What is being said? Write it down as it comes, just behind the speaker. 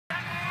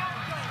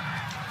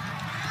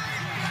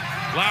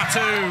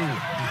Latu.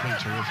 He's been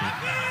terrific.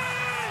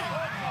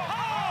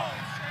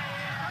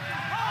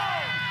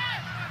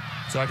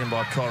 Taken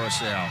by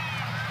Coruscant.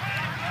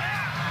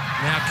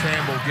 Now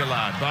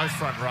Campbell-Gillard, both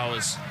front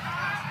rowers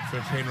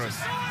for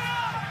Penrith.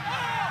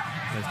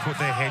 They've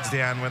put their heads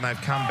down when they've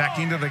come back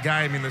into the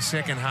game in the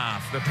second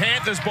half. The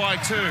Panthers by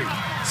 2.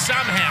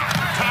 Somehow,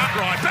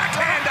 Cartwright,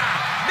 backhander.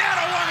 Now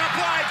to Waqa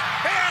Blake.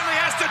 He only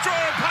has to draw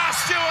it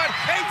past Stewart.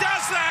 He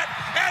does that.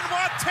 And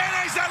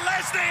Wateni's a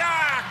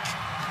Lesniak.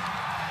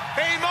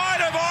 He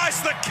might have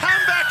iced the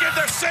comeback of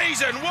the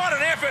season. What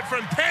an effort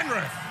from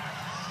Penrith.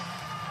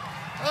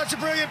 Oh, it's a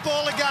brilliant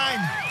ball again.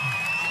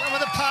 Some of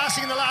the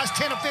passing in the last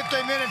 10 or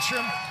 15 minutes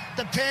from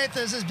the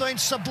Panthers has been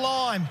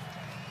sublime.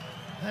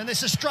 And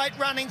this is straight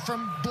running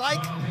from Blake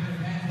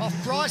off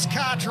Bryce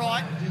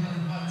Cartwright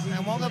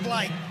and Waqa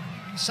Blake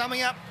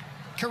summing up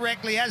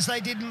correctly as they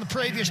did in the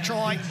previous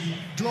try,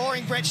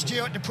 drawing Brett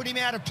Stewart to put him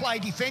out of play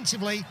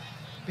defensively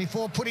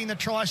before putting the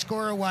try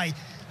scorer away.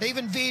 They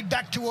even veered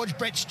back towards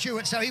Brett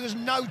Stewart, so he was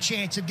no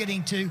chance of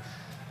getting to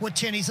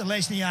Wateni's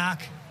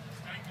Lesniak.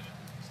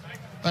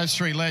 Those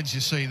three lads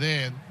you see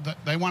there,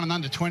 they won an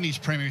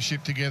under-20s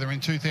premiership together in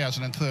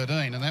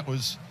 2013, and that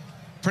was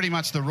pretty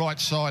much the right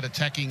side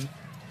attacking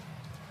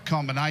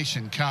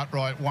combination.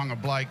 Cartwright,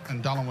 Waqa Blake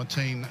and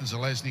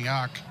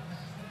Watene-Zelezniak.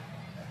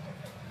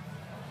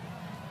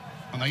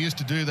 And they used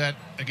to do that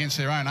against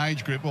their own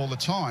age group all the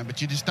time,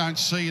 but you just don't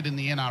see it in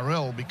the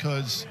NRL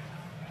because,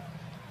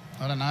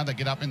 I don't know, they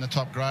get up in the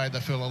top grade, they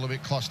feel a little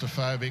bit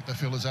claustrophobic, they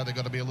feel as though they've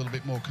got to be a little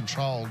bit more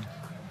controlled.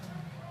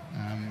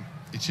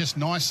 It's just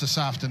nice this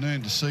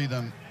afternoon to see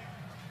them,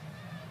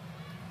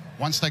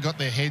 once they got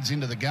their heads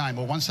into the game,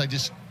 or once they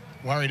just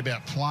worried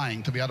about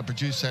playing, to be able to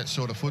produce that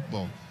sort of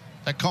football.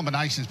 That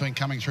combination's been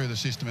coming through the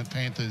system at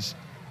Panthers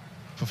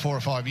for 4 or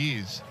 5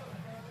 years,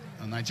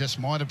 and they just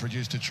might have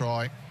produced a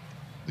try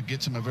that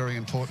gets them a very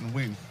important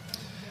win.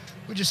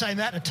 Would you say,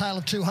 Matt, a tale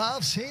of two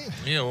halves here?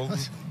 Yeah, well,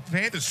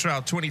 Panthers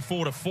trailed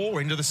 24-4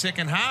 into the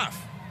second half.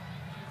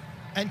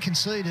 And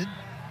conceded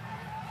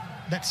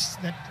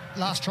that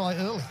last try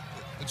early.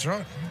 That's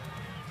right.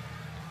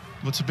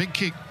 Well, it's a big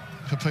kick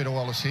for Peter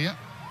Wallace here,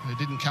 who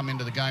didn't come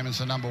into the game as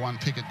the #1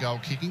 pick at goal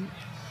kicking.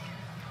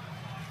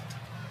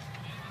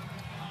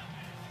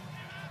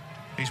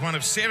 He's one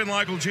of 7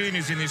 local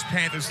juniors in this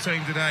Panthers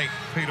team today.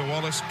 Peter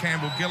Wallace,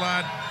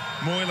 Campbell-Gillard,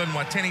 Moylan,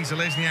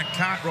 Watene-Zelezniak,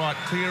 Cartwright,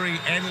 Cleary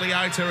and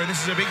Leota. And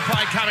this is a big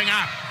play coming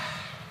up.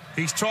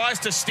 He tries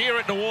to steer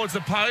it towards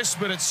the post,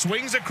 but it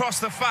swings across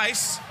the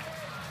face.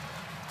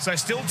 So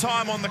still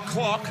time on the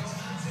clock.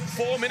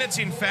 4 minutes,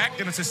 in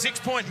fact, and it's a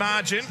 6-point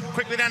margin.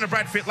 Quickly down to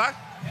Brad Fittler.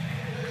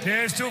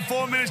 Yeah, still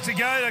 4 minutes to go.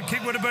 That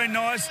kick would have been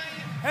nice.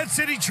 At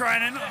City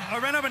training, I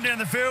ran up and down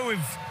the field with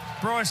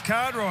Bryce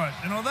Cartwright,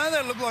 and although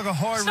that looked like a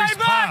high-risk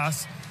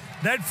pass,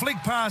 that flick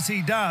pass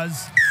he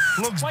does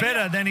looks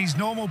better than his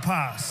normal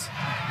pass.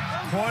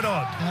 Quite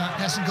odd.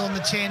 Hasn't gone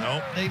the 10,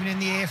 nope. Even in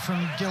the air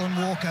from Dylan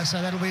Walker,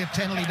 so that'll be a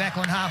penalty back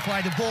on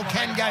halfway. The ball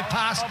can go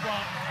past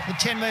the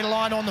 10-metre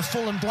line on the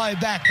full and blow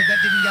back, but that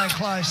didn't go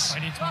close.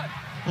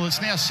 Well,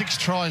 it's now 6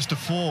 tries to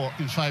 4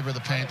 in favour of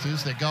the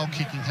Panthers. Their goal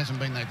kicking hasn't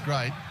been that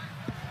great.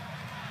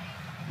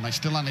 And they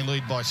still only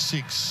lead by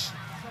 6.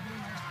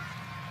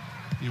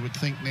 You would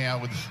think now,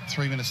 with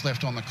 3 minutes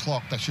left on the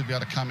clock, they should be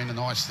able to come in and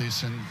ice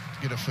this and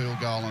get a field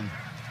goal and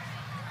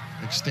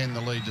extend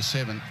the lead to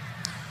 7.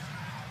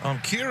 I'm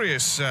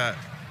curious,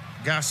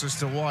 Gus, as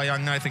to why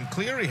young Nathan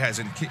Cleary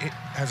hasn't kicked.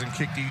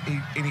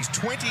 In his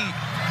 20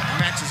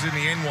 matches in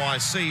the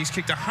NYC, he's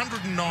kicked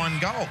 109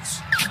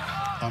 goals.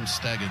 I'm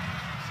staggered.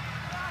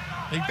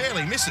 He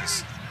barely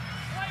misses.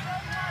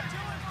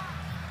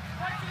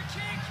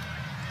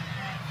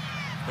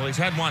 Well, he's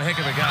had one heck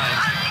of a game.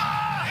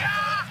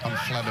 I'm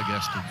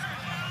flabbergasted.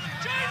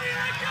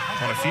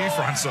 On a few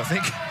fronts, I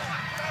think.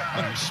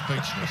 I'm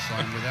speechless.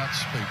 I'm without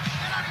speech.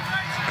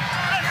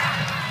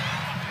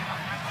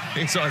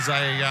 It's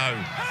Isaiah Yeo.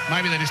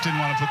 Maybe they just didn't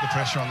want to put the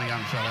pressure on the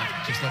young fella.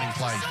 Just let him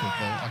play his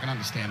football. I can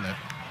understand that.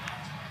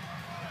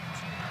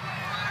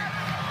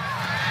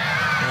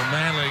 Well,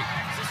 Manly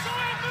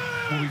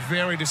will be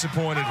very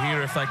disappointed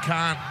here if they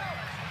can't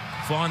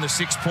find the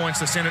 6 points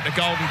to send it to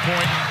Golden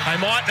Point. They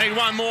might need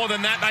one more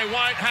than that. They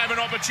won't have an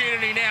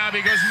opportunity now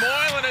because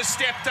Moylan has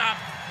stepped up,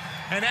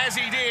 and as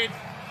he did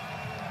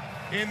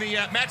in the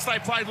match they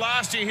played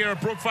last year here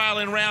at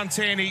Brookvale in round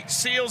 10, he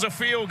seals a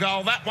field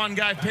goal. That one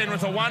gave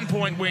Penrith a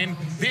 1-point win.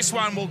 This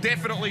one will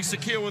definitely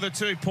secure the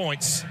 2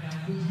 points.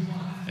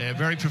 Yeah,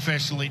 very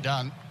professionally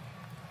done.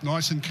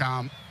 Nice and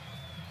calm.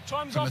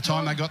 From the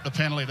time they got the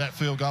penalty, that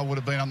field goal would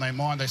have been on their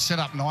mind. They set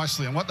up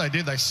nicely, and what they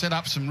did, they set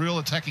up some real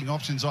attacking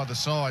options either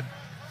side.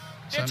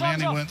 So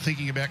Manly weren't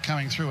thinking about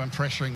coming through and pressuring